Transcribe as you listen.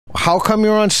How come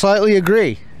you're on slightly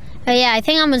agree? Yeah, I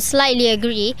think I'm on slightly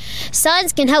agree.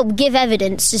 Science can help give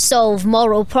evidence to solve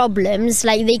moral problems.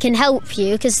 Like, they can help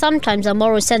you, because sometimes our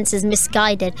moral sense is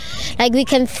misguided. Like, we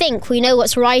can think we know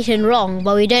what's right and wrong,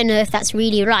 but we don't know if that's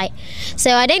really right.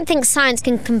 So I don't think science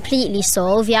can completely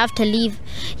solve. You have to leave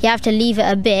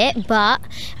it a bit, but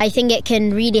I think it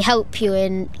can really help you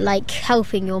in, like,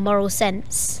 helping your moral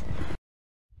sense.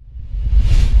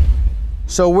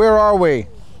 So where are we?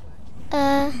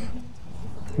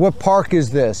 What park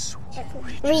is this?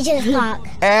 Regent's Park.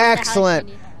 Excellent.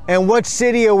 And what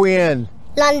city are we in?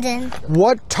 London.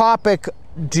 What topic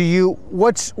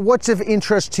what's of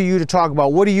interest to you to talk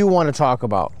about? What do you want to talk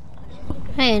about?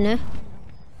 I don't know.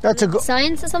 That's a good...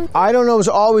 Science or something? I don't know is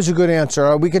always a good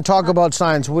answer. We can talk about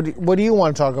science. What do you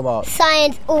want to talk about?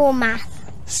 Science or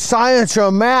math. Science or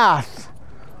math?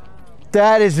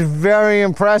 That is very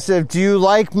impressive. Do you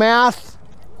like math?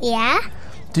 Yeah.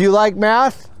 Do you like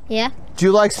math? Yeah. Do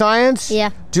you like science?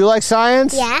 Yeah. Do you like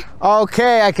science? Yeah.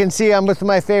 Okay, I can see I'm with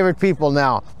my favorite people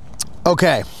now.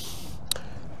 Okay.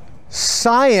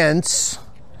 Science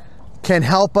can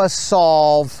help us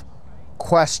solve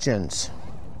questions.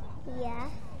 Yeah.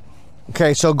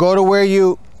 Okay, so go to where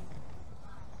you...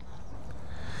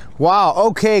 Wow,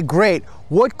 okay, great.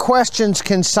 What questions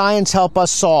can science help us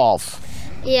solve?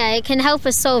 Yeah, it can help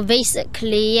us solve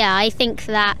basically, I think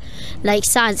that, like,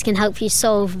 science can help you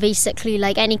solve basically,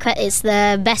 like, it's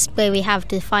the best way we have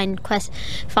to find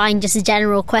just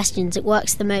general questions. It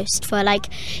works the most for, like,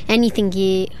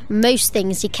 most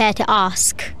things you care to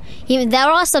ask. There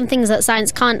are some things that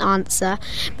science can't answer,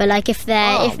 but, like, if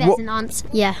there's an answer,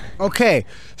 yeah. Okay,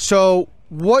 so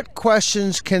what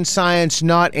questions can science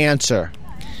not answer?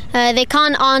 They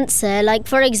can't answer, like,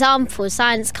 for example,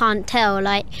 science can't tell,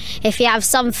 like, if you have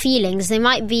some feelings, they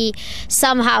might be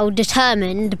somehow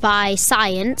determined by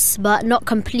science, but not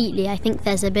completely. I think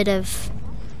there's a bit of,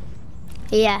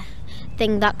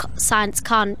 thing that science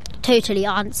can't totally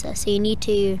answer, so you need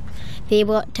to be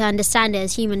able to understand it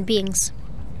as human beings.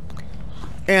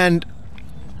 And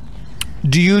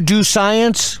do you do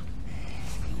science?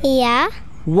 Yeah.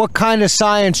 What kind of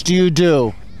science do you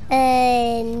do?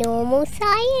 Normal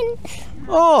science.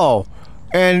 Oh,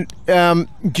 and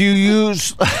do you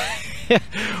use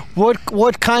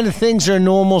what kind of things are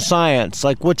normal science?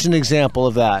 Like, what's an example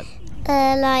of that?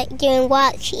 Like doing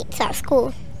worksheets at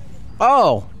school.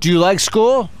 Oh, do you like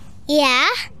school? Yeah.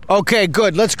 Okay,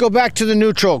 good. Let's go back to the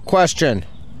neutral question.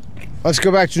 Let's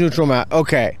go back to neutral math.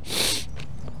 Okay.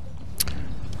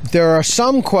 There are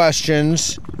some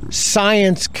questions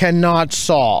science cannot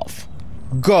solve.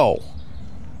 Go.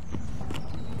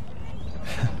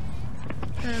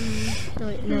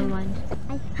 Never mind.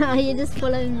 Are you just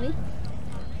following me?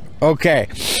 Okay,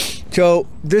 so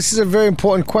this is a very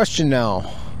important question now.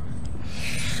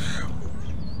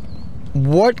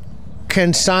 What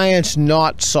can science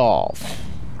not solve?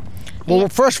 Well,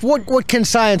 first, what can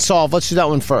science solve? Let's do that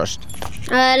one first.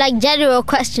 Like general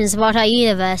questions about our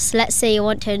universe. Let's say you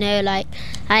want to know, like,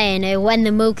 I don't know, when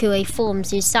the Milky Way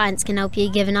forms, your science can help you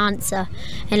give an answer.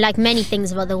 And like many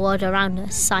things about the world around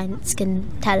us, science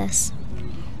can tell us.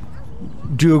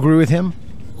 Do you agree with him?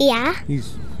 Yeah.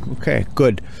 Okay,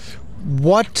 good.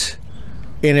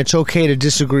 And it's okay to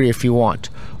disagree if you want.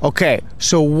 Okay,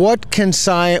 so what can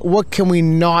we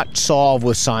not solve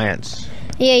with science?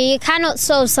 Yeah, you cannot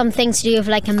solve some things to do with,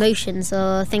 like, emotions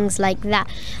or things like that.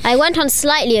 I went on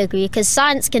slightly agree because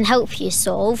science can help you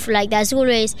solve. Like, there's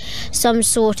always some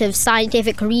sort of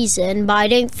scientific reason,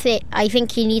 but I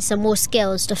think you need some more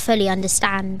skills to fully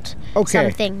understand some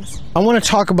things. I want to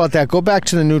talk about that. Go back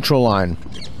to the neutral line.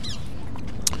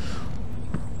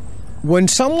 When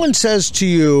someone says to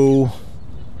you,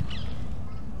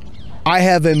 I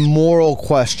have a moral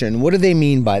question, what do they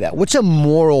mean by that? What's a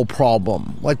moral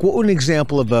problem? Like, what would an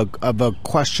example of a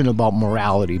question about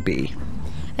morality be?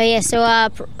 So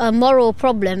a moral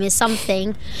problem is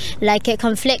something, like, it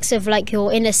conflicts with, like,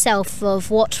 your inner self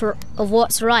of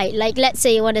what's right. Like, let's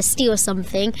say you want to steal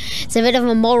something. It's a bit of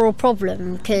a moral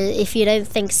problem because if you don't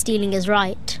think stealing is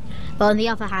right. But on the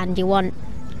other hand, you want...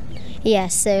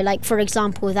 so, like, for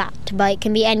example, that. But it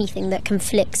can be anything that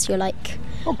conflicts. You're like...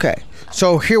 Okay.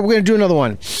 So here we're going to do another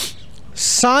one.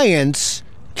 Science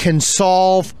can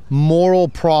solve moral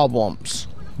problems.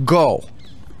 Go.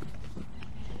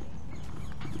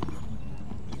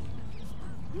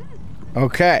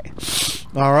 Okay.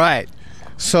 All right.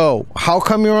 So how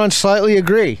come you're on slightly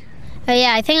agree?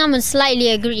 Yeah, I think I'm gonna slightly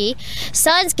agree.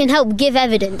 Science can help give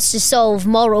evidence to solve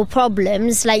moral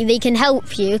problems. Like, they can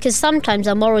help you, because sometimes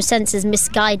our moral sense is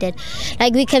misguided.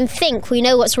 Like, we can think we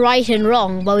know what's right and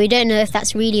wrong, but we don't know if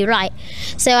that's really right.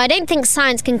 So I don't think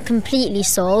science can completely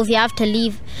solve. You have to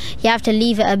leave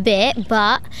it a bit,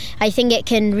 but I think it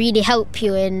can really help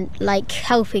you in, like,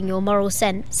 helping your moral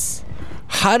sense.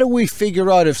 How do we figure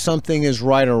out if something is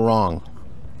right or wrong?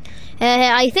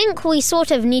 I think we sort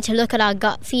of need to look at our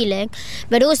gut feeling,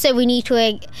 but also we need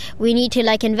to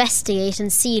like investigate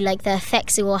and see like the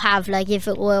effects it will have, like if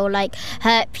it will like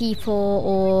hurt people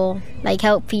or like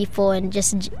help people, and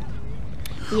just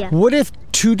What if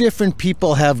two different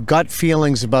people have gut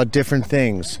feelings about different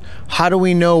things? How do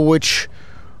we know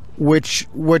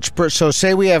so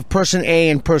say we have person A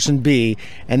and person B,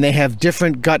 and they have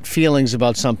different gut feelings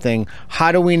about something.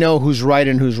 How do we know who's right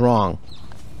and who's wrong?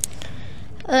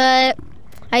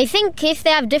 I think if they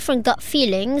have different gut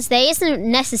feelings, there isn't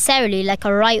necessarily like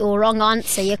a right or wrong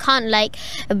answer. You can't like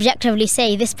objectively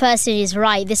say this person is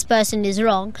right, this person is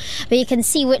wrong, but you can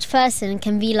see which person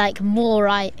can be like more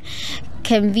right,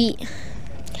 can be,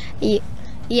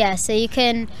 so you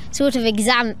can sort of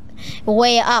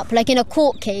weigh it up. Like in a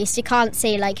court case, you can't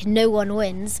say like no one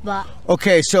wins, but...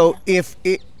 Okay, so if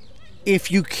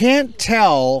you can't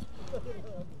tell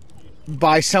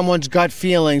by someone's gut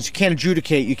feelings, you can't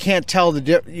adjudicate, you can't tell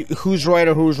who's right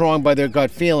or who's wrong by their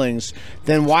gut feelings,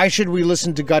 then why should we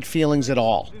listen to gut feelings at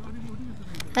all?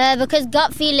 Because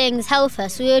gut feelings help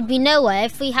us. We would be nowhere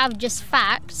if we have just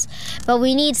facts, but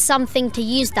we need something to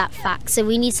use that fact, so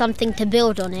we need something to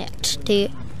build on it.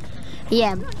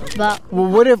 But... Well,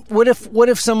 what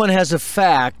if someone has a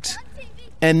fact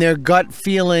and their gut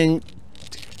feeling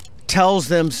tells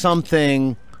them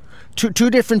something? Two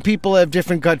different people have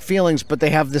different gut feelings, but they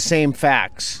have the same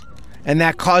facts, and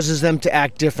that causes them to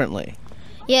act differently.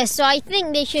 Yeah, so I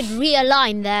think they should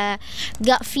realign their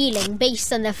gut feeling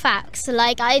based on the facts.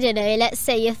 Like, I don't know, let's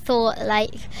say you thought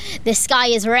like the sky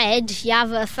is red, you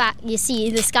have a fact, you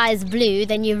see the sky is blue,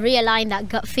 then you realign that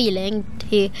gut feeling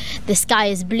to the sky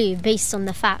is blue based on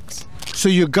the facts. So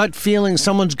your gut feeling,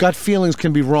 someone's gut feelings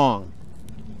can be wrong.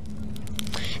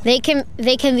 They can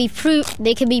be proved.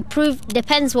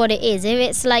 Depends what it is. If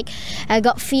it's like a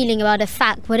gut feeling about a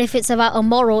fact, but if it's about a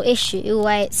moral issue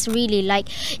where it's really like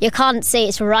you can't say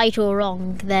it's right or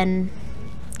wrong, then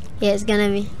it's gonna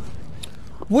be.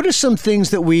 What are some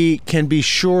things that we can be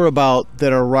sure about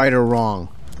that are right or wrong?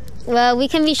 Well, we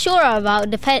can be sure about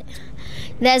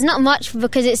There's not much,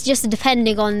 because it's just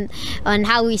depending on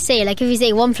how we say. Like if we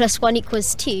say 1 + 1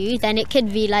 = 2, then it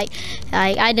could be like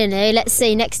I don't know, let's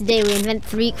say next day we invent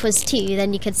 3 = 2,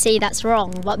 then you could say that's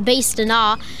wrong. But based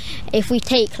on if we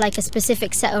take like a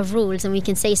specific set of rules, and we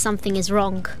can say something is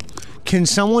wrong. Can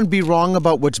someone be wrong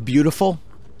about what's beautiful?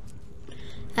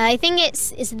 I think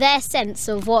it's their sense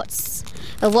of what's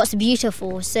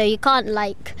beautiful. So you can't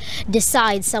like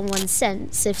decide someone's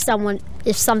sense if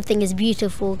something is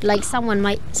beautiful. Like someone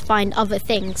might find other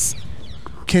things.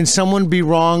 Can someone be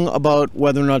wrong about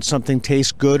whether or not something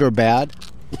tastes good or bad?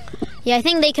 Yeah, I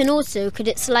think they can also, because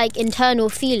it's like internal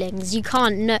feelings. You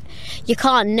can't know.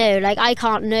 Like I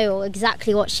can't know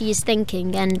exactly what she's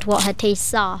thinking and what her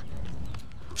tastes are.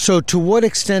 So to what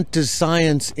extent does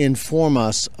science inform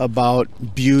us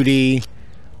about beauty,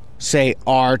 say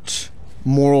art,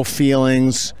 moral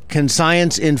feelings? Can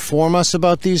science inform us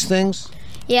about these things?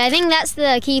 Yeah, I think that's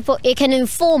the key. It can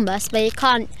inform us, but it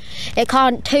can't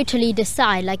totally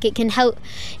decide. Like it can help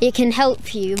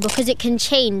you, because it can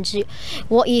change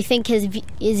what you think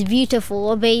is beautiful.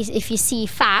 Or if you see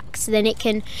facts, then it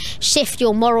can shift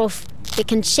your it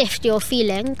can shift your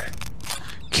feeling.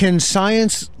 Can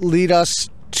science lead us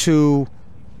to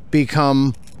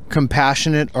become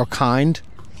compassionate or kind?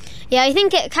 Yeah, I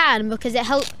think it can, because it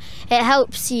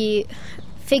helps you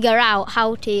figure out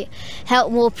how to help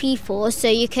more people, so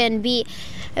you can be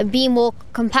more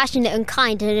compassionate and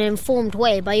kind in an informed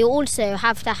way. But you also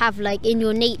have to have like in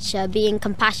your nature being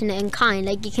compassionate and kind.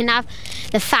 Like you can have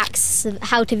the facts of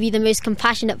how to be the most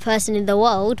compassionate person in the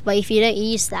world, but if you don't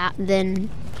use that, then...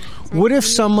 What if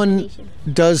someone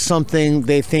does something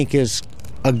they think is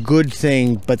a good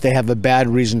thing, but they have a bad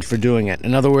reason for doing it?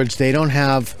 In other words, they don't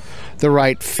have the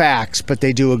right facts, but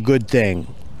they do a good thing.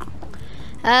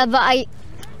 But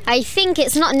I think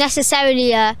it's not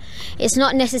necessarily a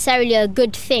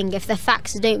good thing if the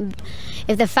facts don't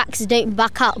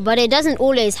back up. But it doesn't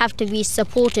always have to be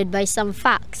supported by some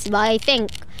facts. But I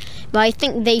think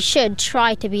they should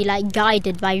try to be like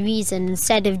guided by reason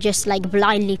instead of just like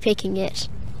blindly picking it.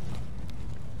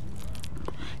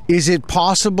 Is it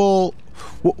possible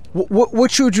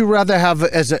Which would you rather have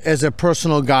as a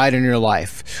personal guide in your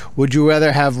life? Would you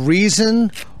rather have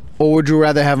reason, or would you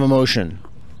rather have emotion?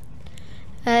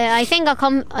 I think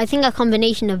a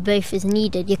combination of both is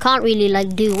needed. You can't really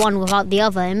like do one without the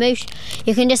other. Emotion,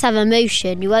 you can just have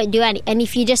emotion. You won't do any. And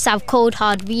if you just have cold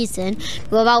hard reason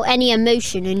without any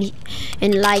emotion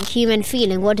and like human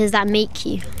feeling, what does that make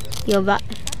you? You're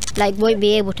like won't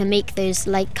be able to make those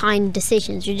like kind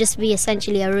decisions. You'll just be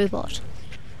essentially a robot.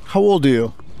 How old are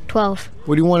you? 12.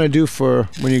 What do you want to do for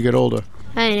when you get older?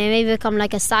 I don't know, maybe become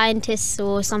like a scientist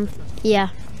or something. Yeah,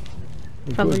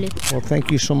 probably. Good. Well,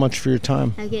 thank you so much for your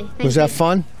time. Okay. Was that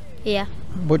fun? Yeah.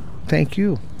 What? Thank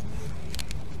you.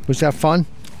 Was that fun?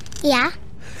 Yeah.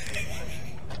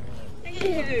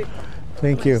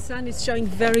 Thank you. My son is showing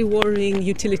very worrying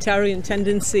utilitarian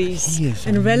tendencies He is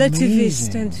and relativist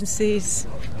amazing. tendencies.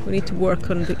 We need to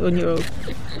work on your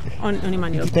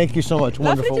manual. Thank you so much.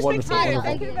 Wonderful, Lovely to wonderful, speak to you. wonderful.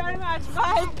 Thank you very much.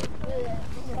 Bye.